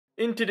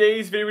In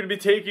today's video, we're going to be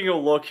taking a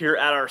look here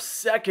at our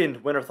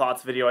second winter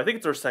thoughts video. I think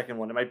it's our second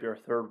one. It might be our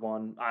third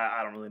one.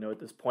 I don't really know at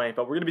this point.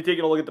 But we're going to be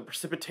taking a look at the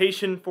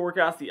precipitation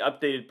forecast, the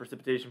updated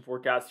precipitation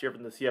forecast here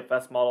from the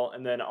CFS model,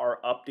 and then our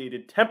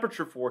updated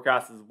temperature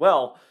forecast as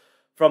well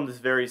from this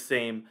very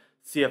same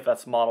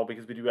CFS model,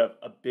 because we do have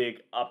a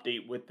big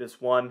update with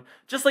this one.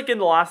 Just like in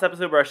the last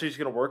episode, we're actually just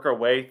going to work our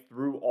way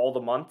through all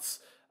the months.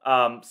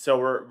 So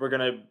we're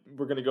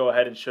gonna go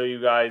ahead and show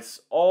you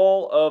guys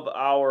all of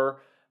our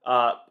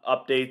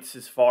updates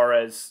as far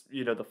as,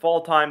 you know, the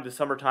fall time, the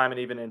summertime, and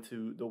even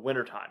into the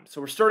winter time.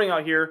 So we're starting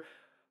out here.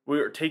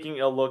 We're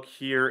taking a look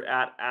here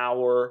at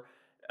our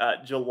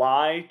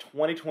July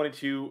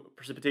 2022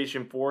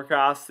 precipitation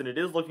forecast, and it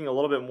is looking a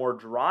little bit more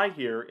dry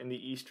here in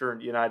the eastern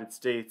United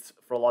States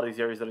for a lot of these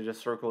areas that I just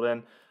circled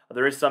in.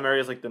 There is some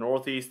areas like the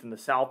northeast and the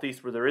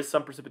southeast where there is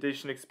some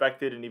precipitation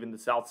expected, and even the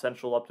south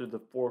central up to the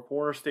Four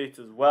Corner states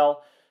as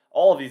well.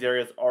 All of these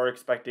areas are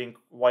expecting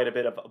quite a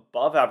bit of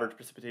above average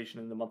precipitation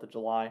in the month of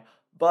July,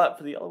 but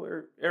for the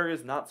yellow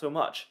areas, not so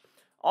much.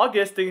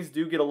 August, things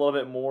do get a little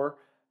bit more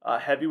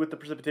heavy with the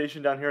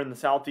precipitation down here in the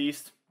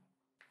southeast.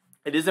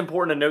 It is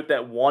important to note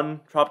that one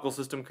tropical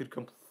system could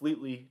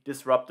completely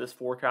disrupt this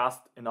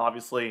forecast, and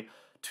obviously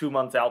 2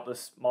 months out,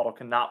 this model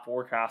cannot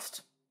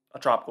forecast a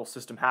tropical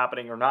system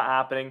happening or not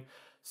happening.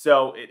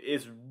 So it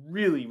is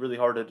really, really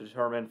hard to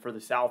determine for the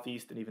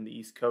southeast and even the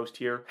east coast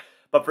here.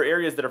 But for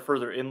areas that are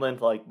further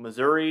inland like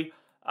Missouri,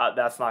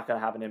 that's not going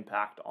to have an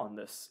impact on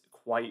this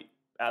quite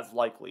as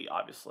likely,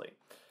 obviously.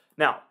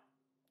 Now,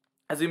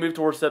 as we move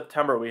towards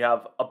September, we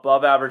have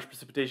above average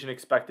precipitation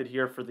expected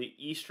here for the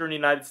eastern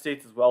United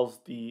States as well as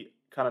the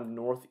kind of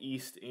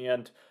northeast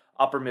and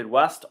upper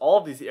Midwest. All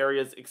of these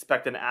areas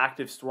expect an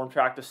active storm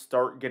track to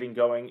start getting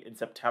going in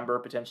September,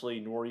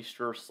 potentially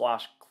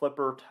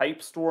nor'easter/clipper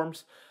type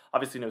storms.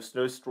 Obviously no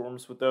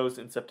snowstorms with those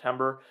in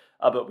September,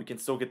 but we can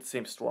still get the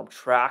same storm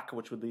track,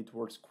 which would lead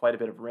towards quite a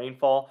bit of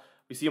rainfall.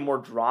 We see a more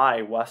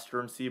dry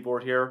western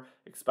seaboard here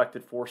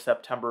expected for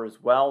September as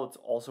well. It's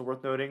also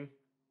worth noting.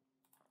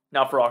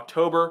 Now for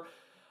October,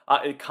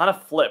 it kind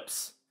of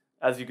flips.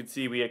 As you can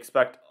see, we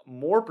expect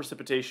more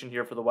precipitation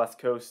here for the West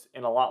Coast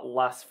and a lot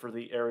less for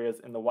the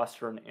areas in the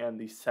western and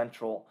the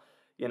central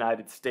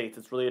United States.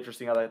 It's really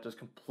interesting how that just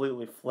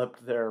completely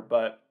flipped there,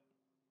 but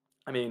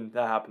I mean,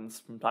 that happens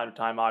from time to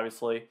time,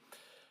 obviously.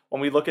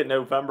 When we look at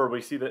November,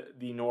 we see that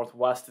the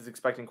Northwest is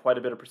expecting quite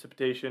a bit of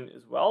precipitation,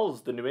 as well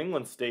as the New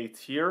England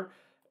states here.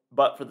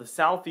 But for the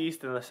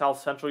Southeast and the South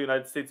Central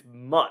United States,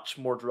 much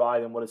more dry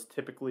than what is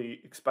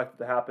typically expected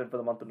to happen for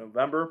the month of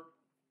November,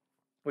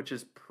 which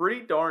is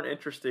pretty darn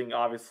interesting,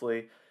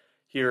 obviously,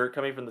 here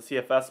coming from the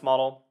CFS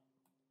model.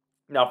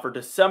 Now for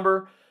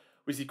December,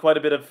 we see quite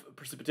a bit of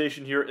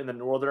precipitation here in the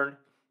northern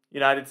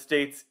United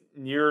States,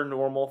 near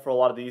normal for a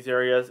lot of these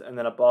areas, and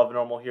then above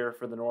normal here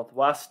for the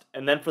Northwest.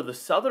 And then for the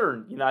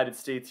southern United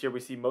States here,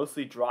 we see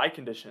mostly dry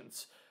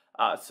conditions.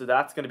 So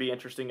that's going to be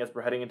interesting as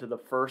we're heading into the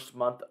first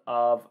month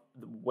of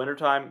the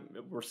wintertime.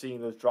 We're seeing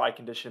those dry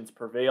conditions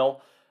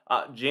prevail.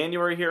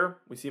 January here,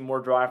 we see more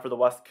dry for the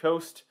West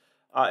Coast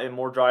and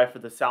more dry for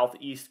the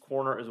southeast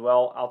corner as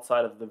well,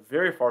 outside of the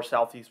very far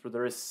southeast where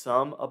there is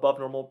some above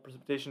normal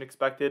precipitation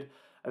expected.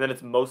 And then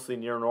it's mostly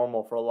near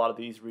normal for a lot of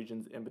these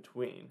regions in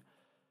between.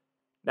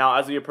 Now,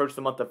 as we approach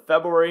the month of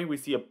February, we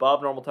see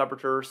above normal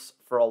temperatures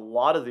for a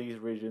lot of these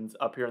regions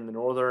up here in the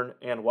northern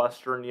and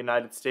western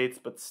United States,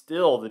 but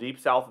still the deep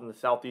south and the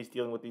southeast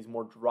dealing with these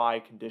more dry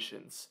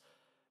conditions.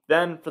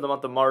 Then for the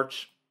month of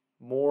March,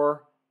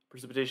 more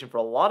precipitation for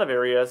a lot of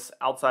areas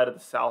outside of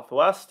the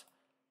southwest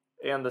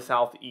and the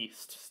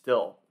southeast,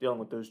 still dealing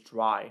with those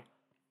dry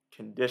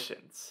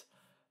conditions.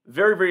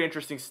 Very, very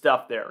interesting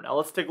stuff there. Now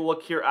let's take a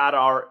look here at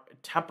our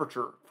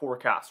temperature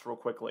forecast real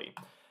quickly.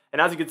 And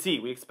as you can see,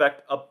 we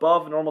expect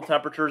above normal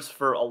temperatures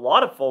for a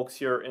lot of folks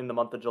here in the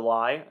month of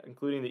July,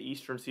 including the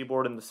eastern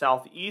seaboard and the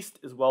southeast,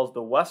 as well as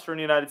the western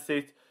United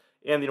States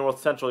and the north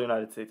central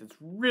United States. It's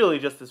really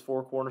just this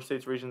Four Corner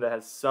States region that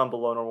has some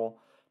below normal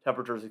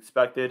temperatures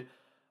expected.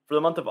 For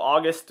the month of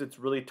August, it's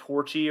really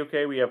torchy,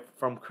 okay? We have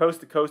from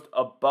coast to coast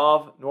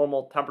above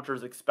normal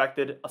temperatures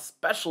expected,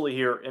 especially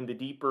here in the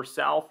deeper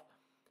south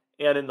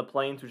and in the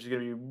plains, which is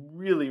going to be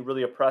really,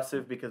 really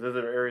oppressive because those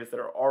are areas that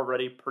are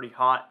already pretty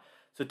hot.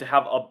 So to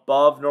have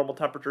above normal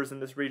temperatures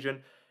in this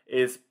region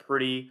is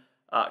pretty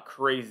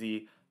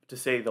crazy, to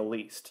say the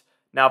least.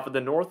 Now for the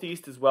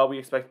northeast as well, we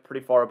expect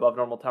pretty far above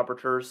normal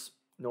temperatures.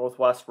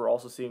 Northwest, we're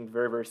also seeing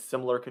very, very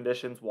similar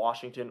conditions.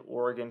 Washington,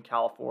 Oregon,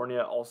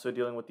 California also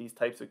dealing with these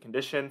types of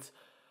conditions.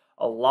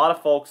 A lot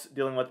of folks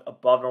dealing with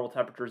above normal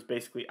temperatures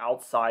basically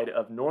outside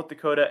of North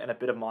Dakota and a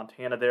bit of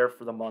Montana there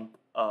for the month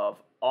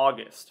of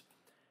August.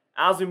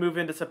 As we move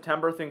into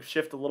September, things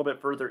shift a little bit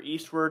further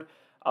eastward.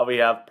 We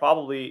have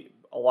probably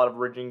a lot of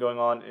ridging going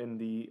on in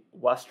the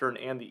western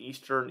and the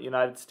eastern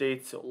United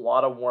States. A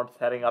lot of warmth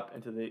heading up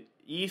into the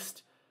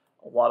east,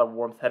 a lot of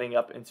warmth heading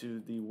up into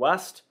the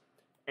west,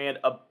 and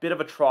a bit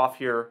of a trough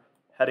here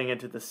heading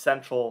into the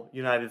central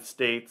United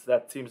States.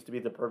 That seems to be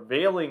the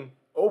prevailing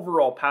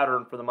overall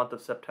pattern for the month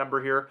of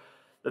September here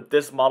that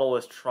this model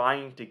is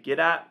trying to get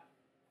at.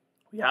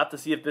 We have to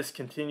see if this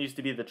continues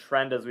to be the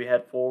trend as we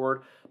head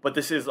forward, but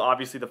this is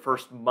obviously the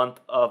first month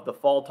of the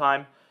fall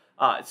time,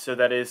 so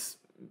that is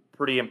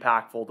pretty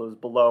impactful, those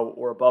below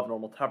or above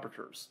normal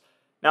temperatures.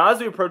 Now, as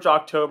we approach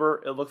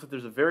October, it looks like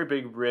there's a very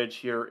big ridge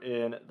here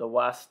in the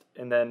west,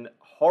 and then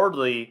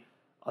hardly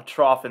a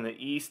trough in the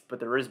east, but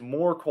there is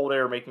more cold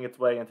air making its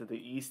way into the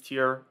east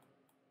here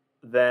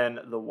than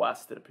the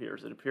west, it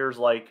appears. It appears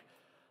like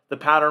the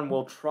pattern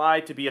will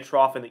try to be a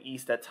trough in the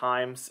east at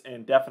times,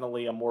 and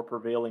definitely a more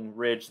prevailing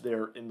ridge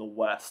there in the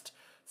west.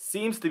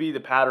 Seems to be the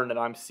pattern that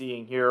I'm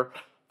seeing here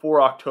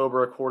for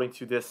October, according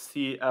to this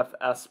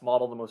CFS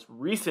model. The most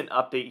recent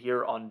update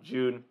here on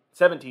June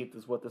 17th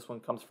is what this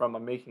one comes from.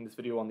 I'm making this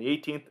video on the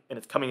 18th, and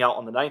it's coming out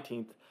on the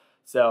 19th.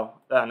 So,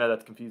 I know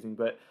that's confusing,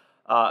 but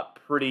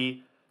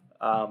pretty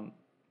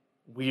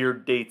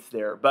weird dates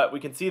there. But we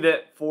can see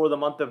that for the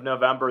month of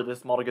November,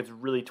 this model gets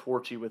really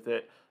torchy with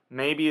it.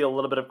 Maybe a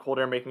little bit of cold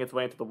air making its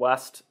way into the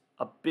west,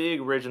 a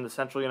big ridge in the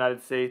central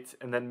United States,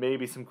 and then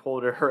maybe some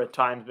cold air at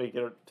times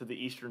making it to the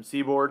eastern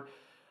seaboard.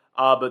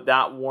 But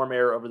that warm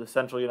air over the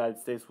central United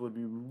States would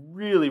be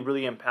really,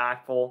 really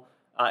impactful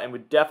and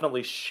would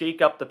definitely shake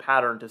up the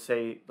pattern, to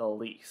say the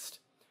least.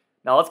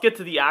 Now let's get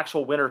to the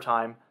actual winter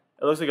time.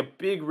 It looks like a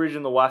big ridge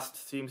in the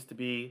west seems to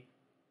be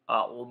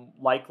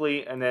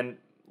likely, and then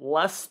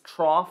less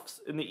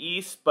troughs in the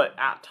east, but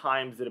at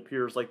times it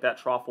appears like that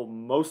trough will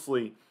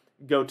mostly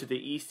go to the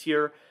east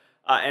here.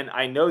 And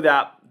I know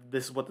that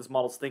this is what this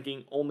model's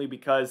thinking only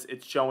because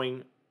it's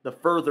showing the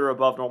further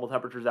above normal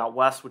temperatures out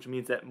west, which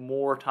means that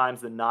more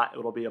times than not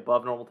it'll be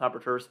above normal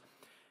temperatures.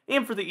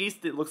 And for the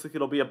east, it looks like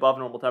it'll be above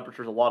normal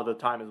temperatures a lot of the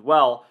time as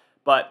well.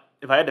 But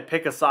if I had to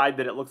pick a side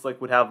that it looks like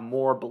would have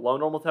more below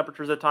normal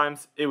temperatures at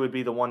times, it would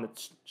be the one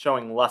that's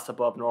showing less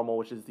above normal,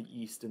 which is the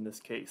east in this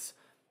case.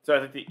 So I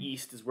think the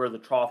east is where the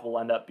trough will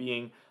end up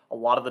being a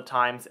lot of the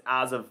times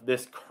as of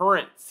this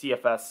current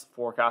CFS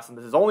forecast. And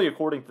this is only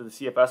according to the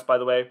CFS, by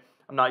the way.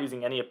 I'm not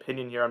using any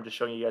opinion here. I'm just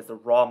showing you guys the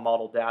raw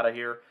model data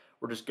here.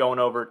 We're just going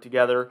over it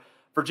together.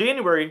 For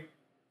January,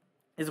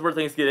 this is where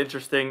things get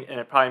interesting, and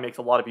it probably makes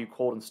a lot of you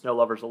cold and snow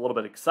lovers a little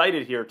bit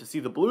excited here to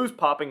see the blues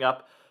popping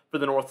up for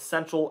the North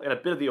Central and a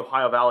bit of the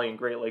Ohio Valley and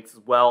Great Lakes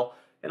as well.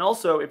 And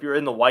also, if you're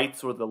in the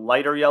whites or the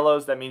lighter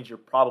yellows, that means you're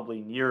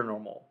probably near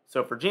normal.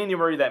 So for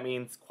January, that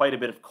means quite a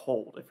bit of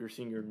cold if you're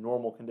seeing your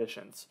normal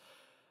conditions.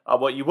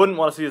 What you wouldn't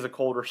want to see as a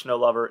cold or snow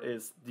lover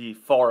is the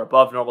far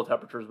above normal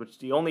temperatures, which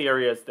the only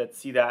areas that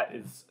see that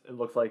is, it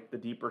looks like, the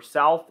deeper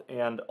south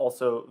and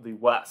also the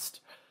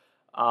west.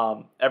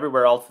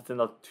 Everywhere else that's in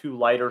the two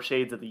lighter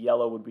shades of the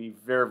yellow would be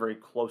very, very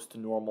close to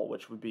normal,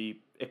 which would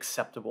be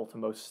acceptable to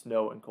most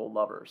snow and cold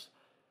lovers.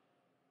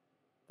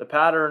 The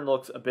pattern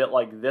looks a bit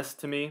like this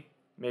to me,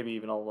 maybe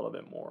even a little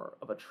bit more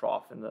of a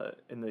trough in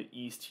the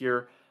east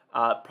here.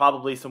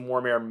 Probably some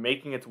warm air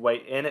making its way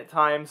in at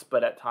times,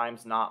 but at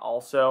times not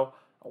also.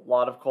 A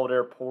lot of cold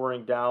air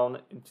pouring down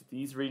into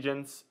these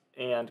regions,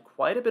 and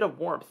quite a bit of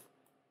warmth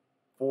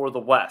for the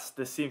west.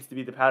 This seems to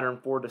be the pattern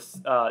for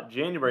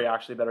January,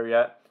 actually, better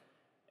yet.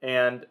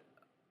 And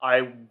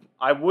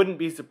I wouldn't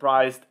be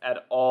surprised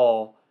at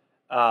all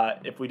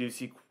if we do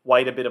see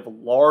quite a bit of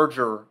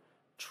larger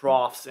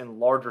troughs and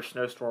larger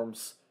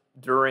snowstorms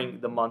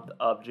during the month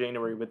of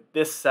January with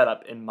this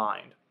setup in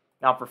mind.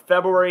 Now for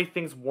February,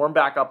 things warm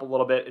back up a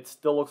little bit. It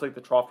still looks like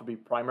the trough will be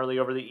primarily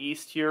over the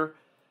east here,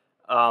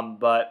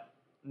 but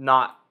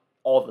not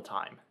all the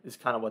time is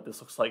kind of what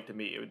this looks like to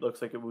me. It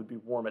looks like it would be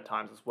warm at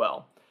times as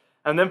well.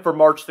 And then for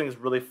March, things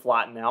really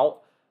flatten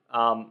out,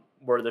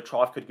 where the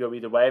trough could go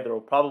either way. There will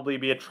probably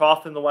be a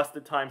trough in the west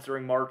at times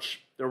during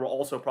March. There will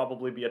also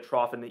probably be a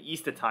trough in the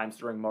east at times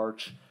during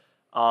March.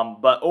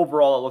 But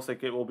overall, it looks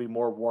like it will be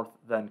more warmth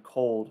than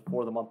cold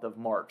for the month of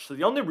March. So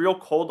the only real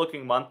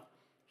cold-looking month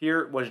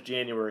here was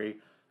January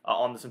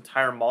on this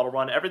entire model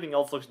run. Everything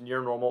else looks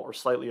near normal or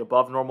slightly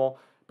above normal.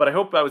 But I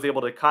hope I was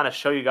able to kind of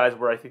show you guys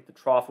where I think the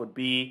trough would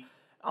be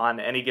on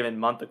any given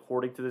month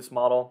according to this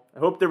model. I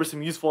hope there was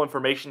some useful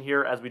information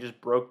here as we just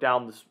broke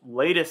down this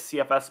latest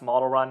CFS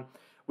model run.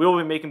 We will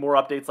be making more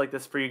updates like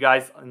this for you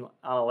guys on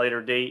a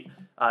later date,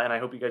 and I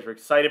hope you guys are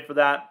excited for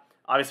that.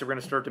 Obviously, we're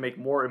going to start to make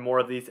more and more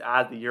of these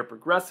as the year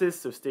progresses,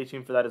 so stay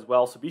tuned for that as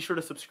well. So be sure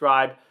to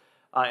subscribe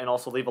and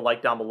also leave a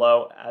like down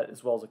below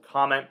as well as a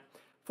comment.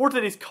 For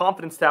today's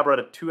confidence tab, we're at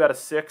a 2 out of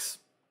 6,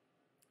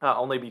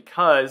 only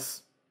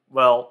because,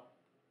 well,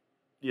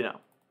 you know,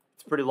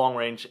 it's pretty long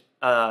range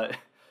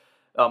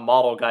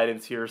model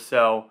guidance here,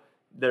 so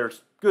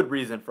there's good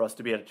reason for us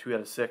to be at a 2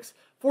 out of 6.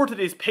 For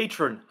today's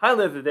patron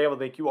highlight of the day, I want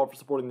to thank you all for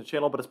supporting the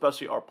channel, but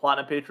especially our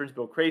platinum patrons,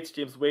 Bill Crates,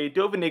 James Wade,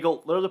 Dovin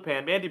Nagel, Larry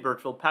LePan, Mandy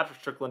Birchfield, Patrick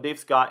Strickland, Dave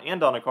Scott,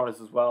 and Donna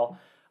Carnes as well.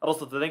 I'd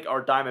also like to thank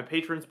our diamond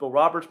patrons, Bill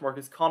Roberts,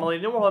 Marcus Connolly,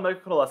 Nimrod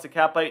Michael Colessa,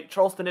 Catbite,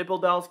 Charleston, Bill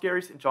Dallas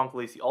Garys, and John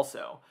Calisi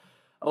also.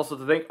 I'd also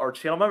like to thank our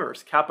channel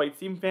members, Catbite,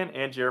 Steven Fan,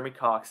 and Jeremy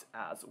Cox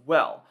as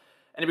well.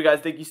 Anyway, guys,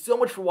 thank you so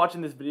much for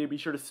watching this video. Be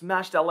sure to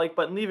smash that like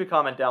button, leave a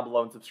comment down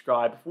below, and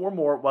subscribe for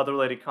more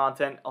weather-related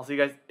content. I'll see you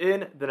guys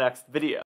in the next video.